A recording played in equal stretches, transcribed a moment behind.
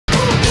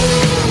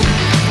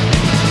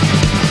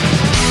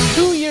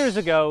years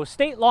ago,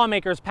 state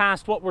lawmakers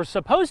passed what were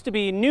supposed to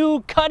be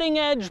new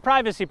cutting-edge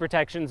privacy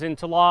protections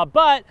into law,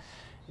 but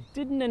it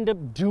didn't end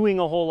up doing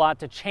a whole lot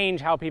to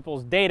change how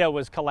people's data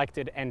was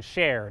collected and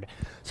shared.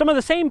 Some of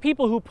the same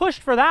people who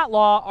pushed for that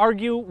law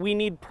argue we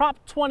need Prop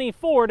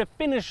 24 to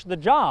finish the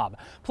job,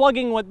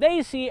 plugging what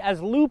they see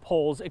as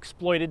loopholes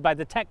exploited by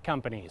the tech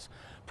companies.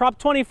 Prop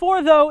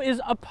 24, though,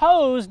 is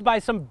opposed by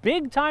some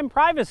big-time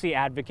privacy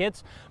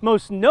advocates,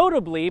 most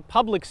notably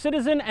Public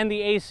Citizen and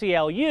the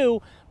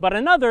ACLU, but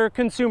another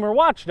consumer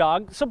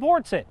watchdog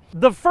supports it.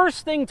 The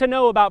first thing to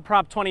know about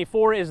Prop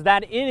 24 is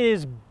that it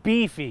is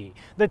beefy.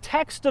 The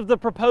text of the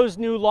proposed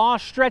new law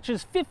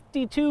stretches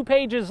 52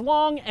 pages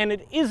long, and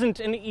it isn't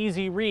an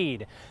easy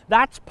read.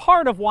 That's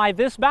part of why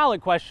this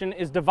ballot question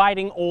is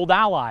dividing old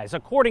allies,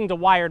 according to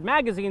Wired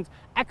Magazine's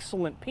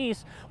excellent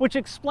piece, which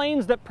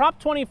explains that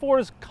Prop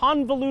 24's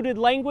convoluted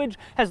language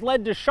has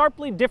led to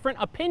sharply different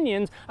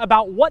opinions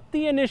about what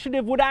the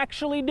initiative would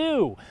actually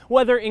do,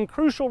 whether in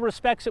crucial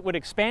respects it would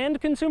expand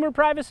consumer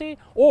privacy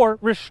or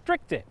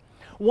restrict it.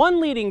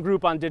 One leading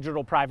group on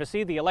digital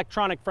privacy, the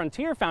Electronic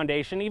Frontier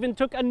Foundation, even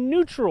took a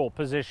neutral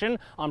position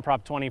on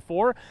Prop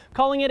 24,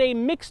 calling it a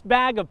mixed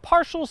bag of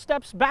partial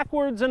steps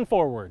backwards and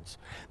forwards.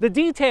 The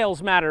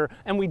details matter,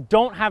 and we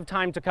don't have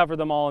time to cover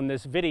them all in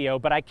this video,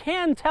 but I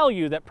can tell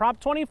you that Prop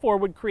 24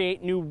 would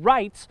create new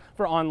rights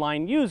for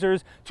online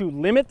users to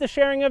limit the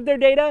sharing of their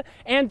data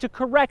and to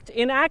correct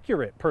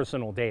inaccurate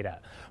personal data.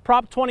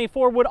 Prop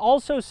 24 would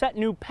also set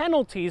new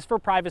penalties for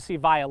privacy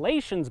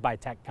violations by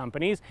tech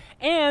companies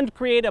and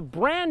create a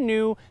brand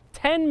new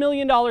 $10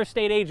 million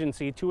state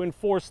agency to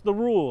enforce the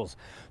rules.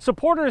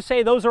 Supporters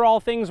say those are all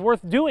things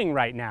worth doing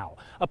right now.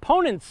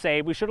 Opponents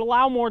say we should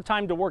allow more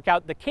time to work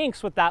out the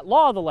kinks with that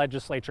law the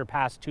legislature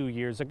passed 2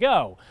 years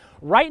ago.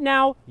 Right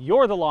now,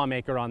 you're the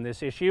lawmaker on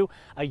this issue.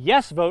 A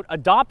yes vote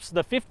adopts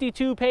the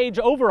 52-page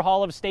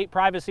overhaul of state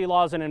privacy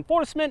laws and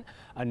enforcement.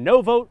 A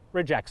no vote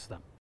rejects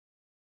them.